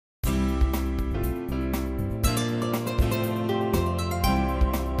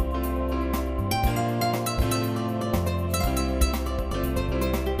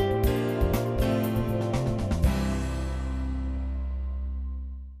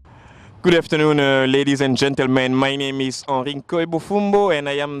Good afternoon, ladies and gentlemen. My name is N-koy-Bofumbo, and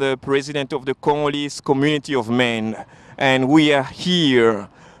I am the president of the Congolese Community of Maine. And we are here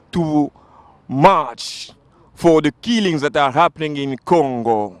to march for the killings that are happening in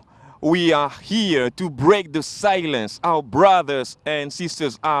Congo. We are here to break the silence. Our brothers and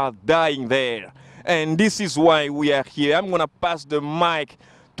sisters are dying there. And this is why we are here. I'm going to pass the mic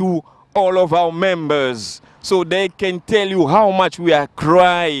to all of our members so they can tell you how much we are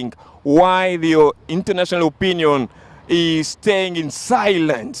crying, why the international opinion is staying in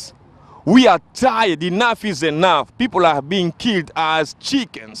silence. We are tired. Enough is enough. People are being killed as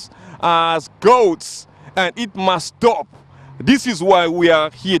chickens, as goats, and it must stop. This is why we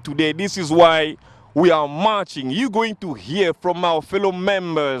are here today. This is why we are marching. You're going to hear from our fellow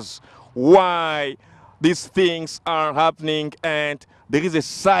members why these things are happening, and there is a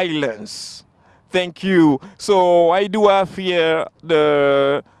silence. Thank you. So I do have here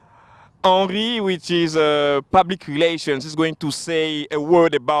the Henri, which is public relations, is going to say a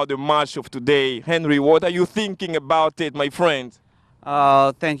word about the march of today. Henry, what are you thinking about it, my friend?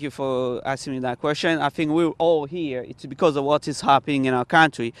 Thank you for asking me that question. I think we're all here. It's because of what is happening in our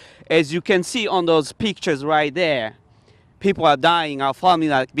country. As you can see on those pictures right there, people are dying, our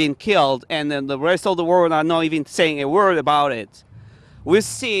families are being killed, and then the rest of the world are not even saying a word about it. We've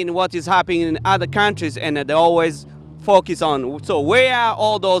seen what is happening in other countries, and they always focus on. So where are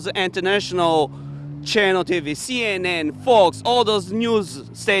all those international channel TV, CNN, Fox, all those news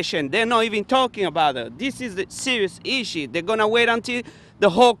stations? They're not even talking about it. This is the serious issue. They're gonna wait until the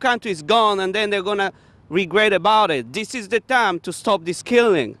whole country is gone, and then they're gonna regret about it. This is the time to stop this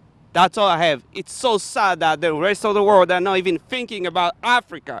killing. That's all I have. It's so sad that the rest of the world are not even thinking about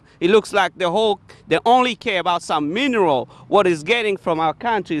Africa. It looks like they only care about some mineral, what is getting from our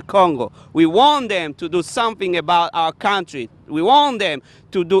country, Congo. We want them to do something about our country. We want them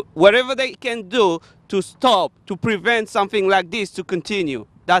to do whatever they can do to stop, to prevent something like this to continue.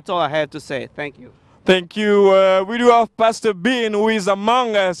 That's all I have to say. Thank you. Thank you. We do have Pastor Bean, who is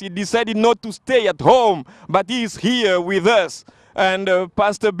among us. He decided not to stay at home, but he is here with us. And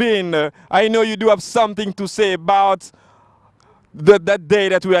Pastor Bean, I know you do have something to say about that day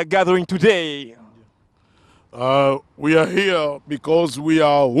that we are gathering today. We are here because we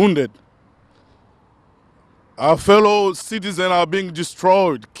are wounded. Our fellow citizens are being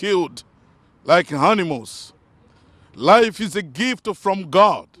destroyed, killed like animals. Life is a gift from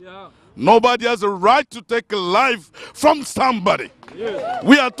God. Yeah. Nobody has a right to take a life from somebody. Yeah.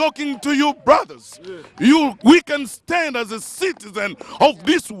 We are talking to you, brothers. Yeah. We can stand as a citizen of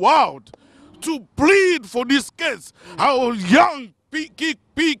this world to plead for this case. Our young kids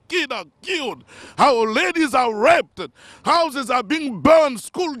are killed. Our ladies are raped. Houses are being burned.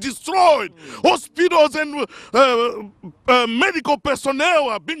 Schools destroyed. Hospitals and medical personnel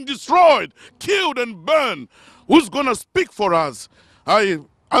are being destroyed, killed and burned. Who's going to speak for us? I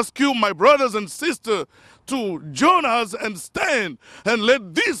ask you, my brothers and sisters, to join us and stand and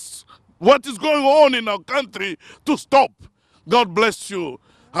let this, what is going on in our country, to stop. God bless you.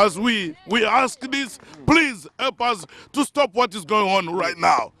 As we ask this, please help us to stop what is going on right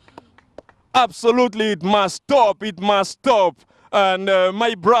now. Absolutely, it must stop. It must stop. And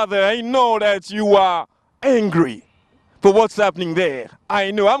my brother, I know that you are angry for what's happening there.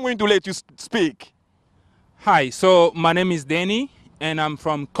 I know. I'm going to let you speak. Hi, so my name is Danny, and I'm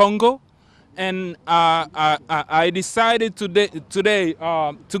from Congo. And I decided today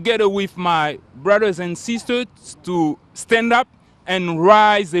together with my brothers and sisters, to stand up and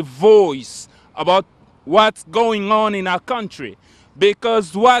raise a voice about what's going on in our country.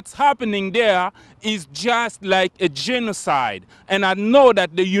 Because what's happening there is just like a genocide. And I know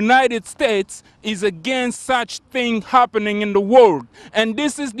that the United States is against such thing happening in the world. And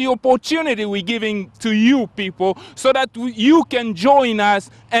this is the opportunity we're giving to you people so that you can join us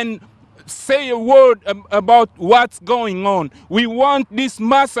and say a word about what's going on. We want this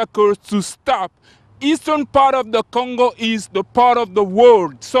massacre to stop. Eastern part of the Congo is the part of the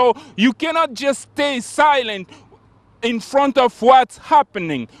world. So you cannot just stay silent in front of what's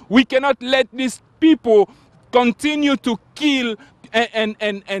happening. We cannot let these people continue to kill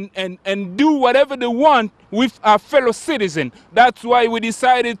and do whatever they want with our fellow citizens. That's why we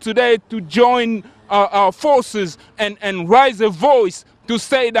decided today to join our forces and raise a voice to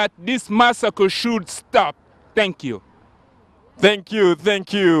say that this massacre should stop. Thank you. Thank you,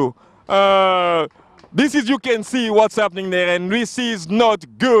 thank you. This is, you can see what's happening there, and this is not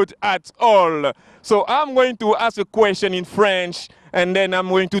good at all. So I'm going to ask a question in French, and then I'm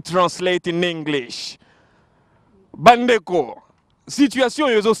going to translate in English. Bandeko, situation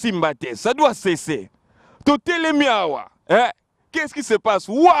yozo simbate, ça doit cesser. Totelemi awa, Qu'est-ce qui se passe?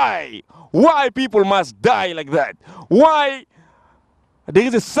 Why? Why people must die like that? Why there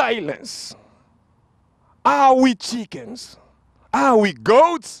is a silence? Are we chickens? Are we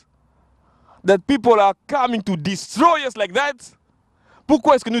goats? That people are coming to destroy us like that?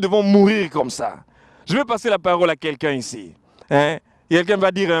 Pourquoi est-ce que nous devons mourir comme ça? Je vais passer la parole à quelqu'un ici. Hein? Quelqu'un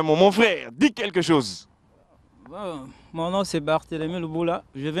va dire un mot. Mon frère, dis quelque chose. Bon, mon nom c'est Barthélémy Luboula.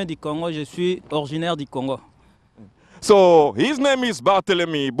 Je viens du Congo, je suis originaire du Congo. So, his name is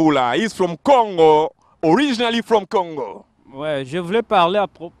Barthélémy Bula. He's from Congo, originally from Congo. Ouais, je voulais parler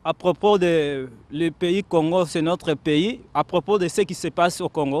à propos de le pays Congo, c'est notre pays, à propos de ce qui se passe au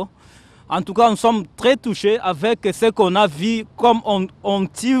Congo. En tout cas, nous sommes très touchés avec ce qu'on a vu, comme on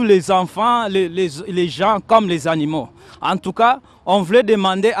tue les enfants, les gens comme les animaux. En tout cas, on voulait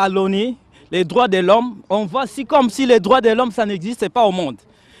demander à l'ONU les droits de l'homme. On voit comme si les droits de l'homme, ça n'existe pas au monde.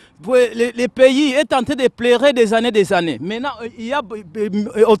 Le pays est en train de pleurer des années. Maintenant, il y a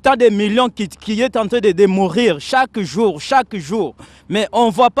autant de millions qui est en train de mourir chaque jour. Mais on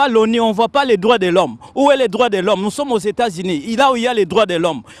ne voit pas l'ONU, on ne voit pas les droits de l'homme. Où est les droits de l'homme? Nous sommes aux États-Unis, là où il y a les droits de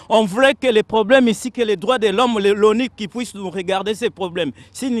l'homme. On voudrait que les problèmes ici, que les droits de l'homme, l'ONU qui puisse nous regarder ces problèmes.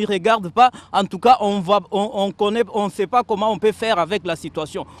 S'ils ne regardent pas, en tout cas, on ne sait pas comment on peut faire avec la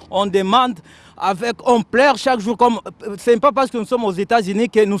situation. On demande, on pleure chaque jour. Ce n'est pas parce que nous sommes aux États-Unis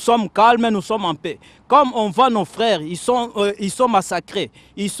que nous sommes calmes, nous sommes en paix. Comme on voit nos frères, ils sont massacrés,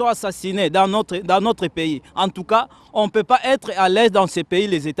 ils sont assassinés dans notre pays. En tout cas, on ne peut pas être à l'aise dans ces pays,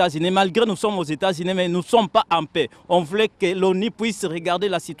 les États-Unis. Malgré nous sommes aux États-Unis, mais nous ne sommes pas en paix. On voulait que l'ONU puisse regarder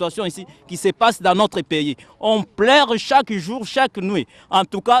la situation ici qui se passe dans notre pays. On pleure chaque jour, chaque nuit. En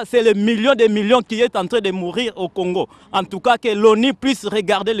tout cas, c'est le million de millions qui est en train de mourir au Congo. En tout cas, que l'ONU puisse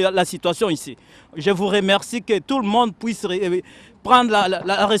regarder la situation ici. Je vous remercie que tout le monde puisse prendre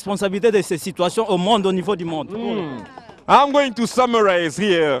la responsabilité de ces situations au monde, au niveau du monde. I'm going to summarize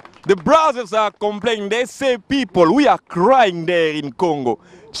here. The brothers are complaining. They say, people, we are crying there in Congo.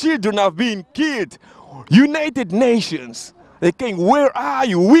 Children have been killed. United Nations. They came, where are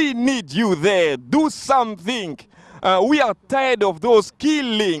you? We need you there. Do something. We are tired of those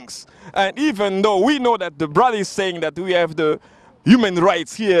killings. And even though we know that the brother is saying that we have the human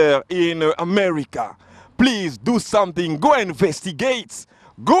rights here in America, please do something. Go investigate.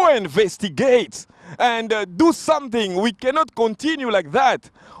 Go investigate. And do something. We cannot continue like that.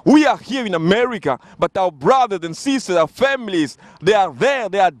 We are here in America, but our brothers and sisters, our families, they are there.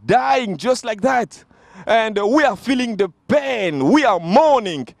 They are dying just like that. And we are feeling the pain. We are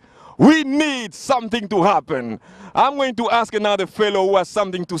mourning. We need something to happen. I'm going to ask another fellow who has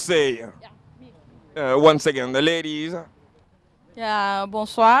something to say. One second, the ladies.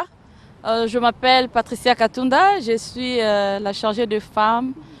 Bonsoir. Je m'appelle Patricia Katunda. Je suis la chargée de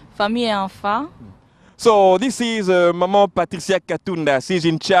femmes, famille et enfants. So this is Maman Patricia Katunda. She's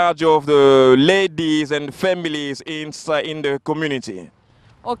in charge of the ladies and families in the community.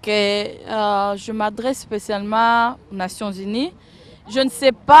 Ok, je m'adresse spécialement aux Nations Unies. Je ne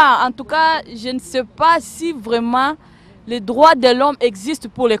sais pas, en tout cas, je ne sais pas si vraiment les droits de l'homme existent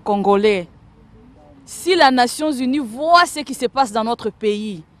pour les Congolais. Si les Nations Unies voient ce qui se passe dans notre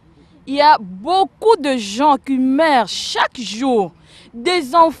pays, il y a beaucoup de gens qui meurent chaque jour.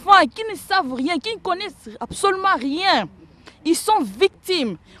 Des enfants qui ne savent rien, qui ne connaissent absolument rien. Ils sont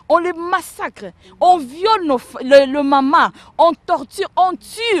victimes. On les massacre, on viole le maman, on torture, on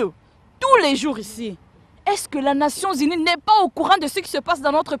tue tous les jours ici. Est-ce que les Nations Unies n'est pas au courant de ce qui se passe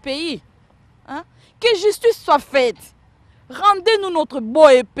dans notre pays? Hein? Que justice soit faite. Rendez-nous notre beau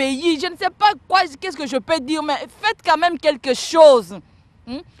pays. Je ne sais pas qu'est-ce que je peux dire, mais faites quand même quelque chose.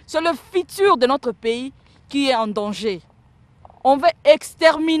 C'est le futur de notre pays qui est en danger. On veut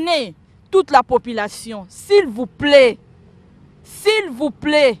exterminer toute la population. S'il vous plaît,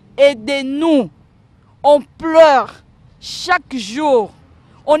 aidez-nous. On pleure chaque jour.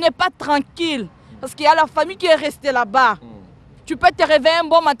 On n'est pas tranquille parce qu'il y a la famille qui est restée là-bas. Tu peux te réveiller un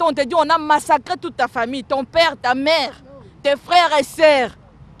bon matin, on te dit on a massacré toute ta famille, ton père, ta mère, tes frères et sœurs.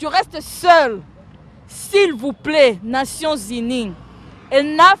 Tu restes seul. S'il vous plaît, Nations Unies,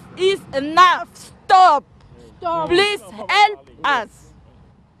 enough is enough. Stop. Please help us.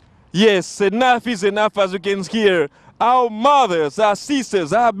 Yes, enough is enough, as you can hear. Our mothers, our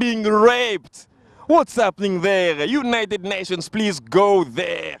sisters are being raped. What's happening there? United Nations, please go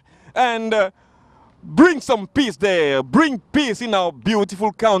there and bring some peace there. Bring peace in our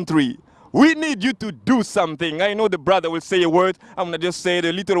beautiful country. We need you to do something. I know the brother will say a word. I'm going to just say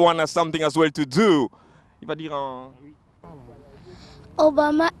the little one has something as well to do. Il va dire en...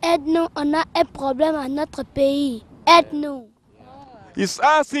 Obama, aide-nous, on a un problème à notre pays. Aide-nous. is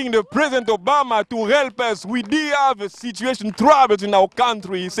asking the President Obama to help us. We do have a situation, troubles in our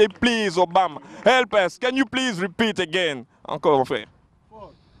country. He said, please, Obama, help us. Can you please repeat again? Encore une fois.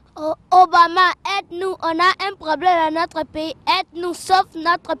 Obama, aide-nous. On a un problème dans notre pays. Aide-nous, sauve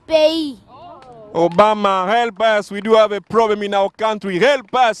notre pays. Obama, help us. We do have a problem in our country.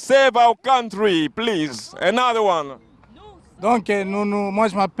 Help us, save our country, please. Another one. Donc, moi,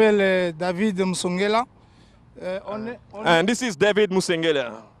 je m'appelle David Musongela. And this is David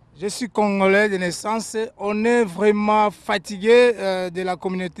Musengela. Je suis congolais de naissance. On est vraiment fatigué de la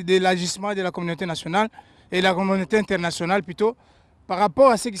communauté, de l'agissement de la communauté nationale et de la communauté internationale plutôt, par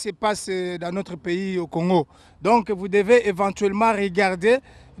rapport à ce qui se passe dans notre pays au Congo. Donc vous devez éventuellement regarder,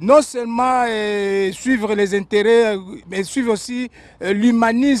 non seulement suivre les intérêts, mais suivre aussi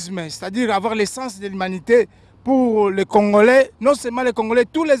l'humanisme, c'est-à-dire avoir l'essence de l'humanité pour les Congolais, non seulement les Congolais,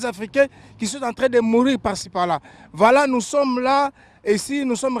 tous les Africains qui sont en train de mourir par-ci par-là. Voilà, nous sommes là, ici,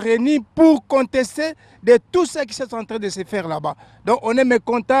 nous sommes réunis pour contester de tout ce qui est en train de se faire là-bas. Donc on est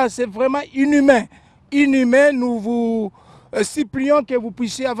mécontents, c'est vraiment inhumain. Inhumain, nous vous supplions que vous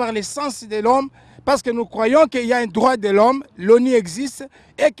puissiez avoir l'essence de l'homme, parce que nous croyons qu'il y a un droit de l'homme, l'ONU existe,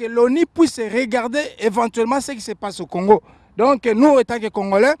 et que l'ONU puisse regarder éventuellement ce qui se passe au Congo. Donc nous, en tant que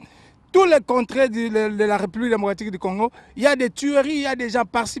Congolais, tous les contrées de la République démocratique du Congo, il y a des tueries, il y a des gens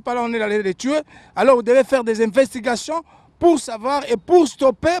par-ci, par-là, on est allé les tuer. Alors vous devez faire des investigations pour savoir et pour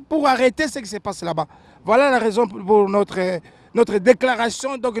stopper, pour arrêter ce qui se passe là-bas. Voilà la raison pour notre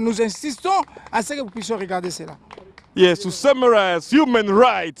déclaration. Donc nous insistons à ce que vous puissiez regarder cela. Yes, to summarize, human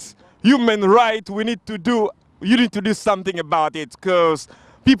rights, we need to do, you need to do something about it, because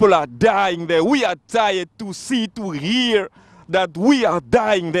people are dying there. We are tired to see, to hear that we are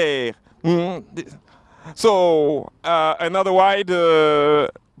dying there. So, another why the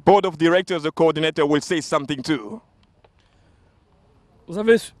board of directors, the coordinator will say something too. Vous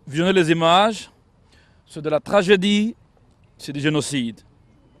avez visionné les images, c'est de la tragédie, c'est du génocide.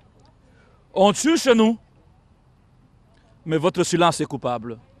 On tue chez nous, mais votre silence est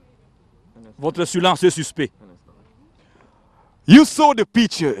coupable. Votre silence est suspect. You saw the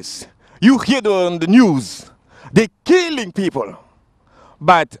pictures, you hear on the news, they're killing people,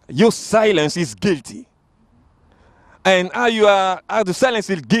 but your silence is guilty. And the silence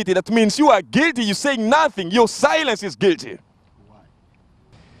is guilty, that means you are guilty, you're saying nothing, your silence is guilty.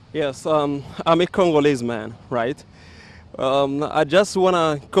 Yes, I'm a Congolese man, right? I just want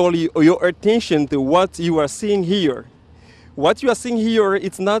to call your attention to what you are seeing here. What you are seeing here,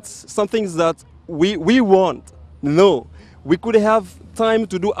 it's not something that we want. No, we could have time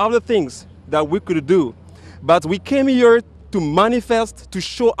to do other things that we could do. But we came here to manifest, to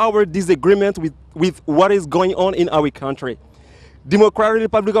show our disagreement with what is going on in our country. Democratic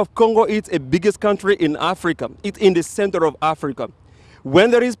Republic of Congo is the biggest country in Africa. It's in the center of Africa.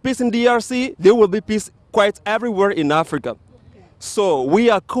 When there is peace in DRC, there will be peace quite everywhere in Africa. So we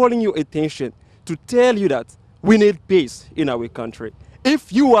are calling your attention to tell you that we need peace in our country.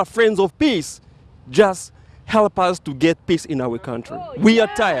 If you are friends of peace, just help us to get peace in our country. We are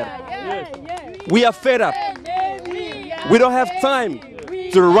tired. We are fed up. We don't have time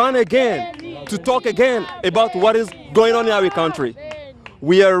to run again, to talk again about what is going on in our country.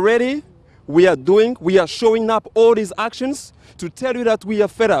 We are ready. We are showing up all these actions to tell you that we are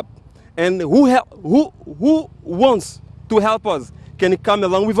fed up. And who wants to help us can come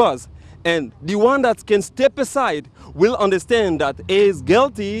along with us. And the one that can step aside will understand that he is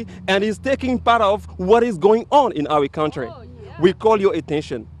guilty and is taking part of what is going on in our country. We call your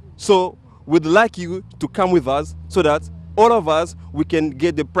attention. So we'd like you to come with us so that all of us, we can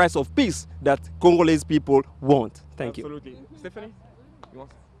get the price of peace that Congolese people want. Thank you. Absolutely. Stephanie?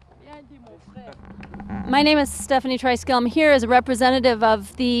 My name is Stephanie Treiskill. I'm here as a representative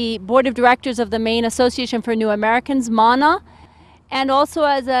of the Board of Directors of the Maine Association for New Americans, MANA, and also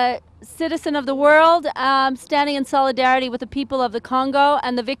as a citizen of the world, standing in solidarity with the people of the Congo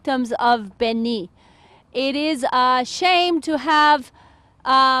and the victims of Beni. It is a shame to have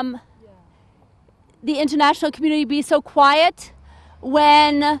the international community be so quiet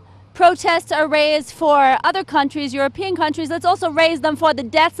when protests are raised for other countries, European countries. Let's also raise them for the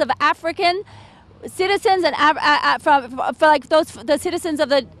deaths of African citizens and for like the citizens of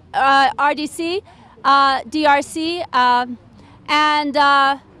the RDC, DRC,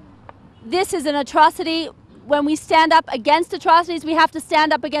 and this is an atrocity. When we stand up against atrocities, we have to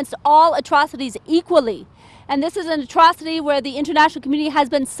stand up against all atrocities equally. And this is an atrocity where the international community has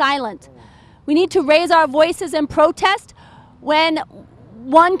been silent. We need to raise our voices in protest. When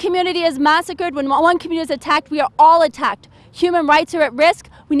one community is massacred, when one community is attacked, we are all attacked. Human rights are at risk.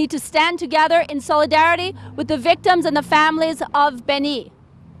 We need to stand together in solidarity with the victims and the families of Beni.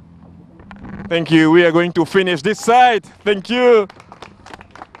 Thank you. We are going to finish this side. Thank you.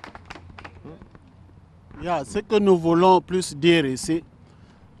 Yeah, ce que nous voulons plus dire ici,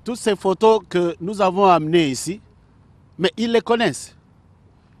 toutes ces photos que nous avons amenées ici, mais ils les connaissent.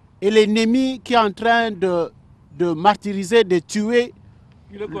 Et l'ennemi qui est en train de martyriser, de tuer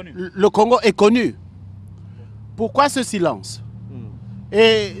le Congo est connu. Pourquoi ce silence?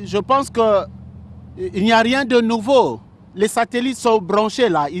 Et je pense qu'il n'y a rien de nouveau. Les satellites sont branchés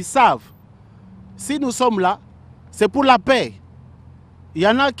là, ils savent. Si nous sommes là, c'est pour la paix. Il y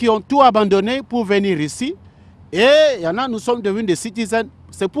en a qui ont tout abandonné pour venir ici. Et il y en a, nous sommes devenus des citoyens.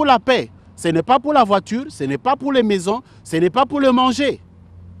 C'est pour la paix. Ce n'est pas pour la voiture, ce n'est pas pour les maisons, ce n'est pas pour le manger.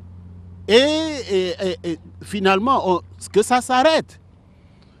 Et finalement, que ça s'arrête.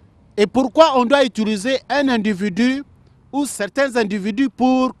 Et pourquoi on doit utiliser un individu ou certains individus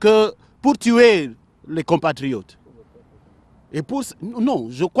pour tuer les compatriotes? Et non,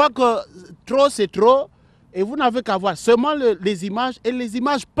 je crois que trop c'est trop. Et vous n'avez qu'à voir seulement les images, et les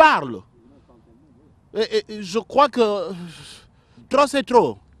images parlent. Et je crois que trop c'est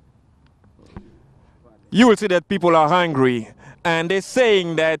trop. You will see that people are hungry, and they're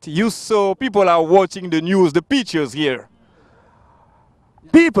saying that people are watching the news, the pictures here.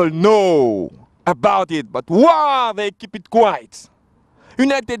 People know about it, but why they keep it quiet?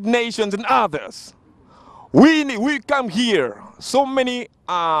 United Nations and others. We come here, so many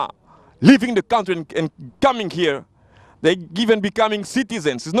are leaving the country and coming here. They even becoming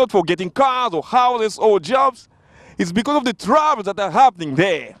citizens. It's not for getting cars or houses or jobs. It's because of the troubles that are happening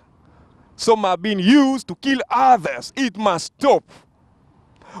there. Some are being used to kill others. It must stop.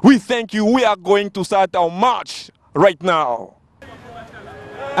 We thank you. We are going to start our march right now.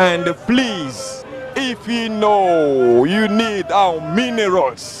 And please, if you know you need our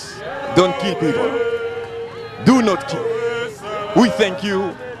minerals, don't kill people. Do not kill. We thank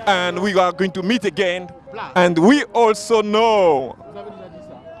you, and we are going to meet again. And we also know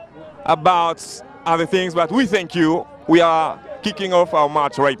about other things, but we thank you. We are kicking off our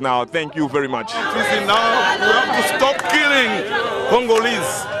march right now. Thank you very much. Now we have to stop killing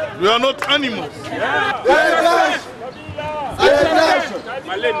Congolese. We are not animals.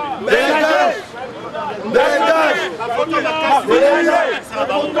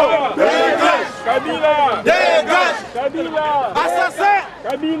 Assassin!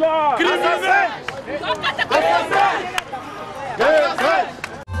 Criminel! Assassin!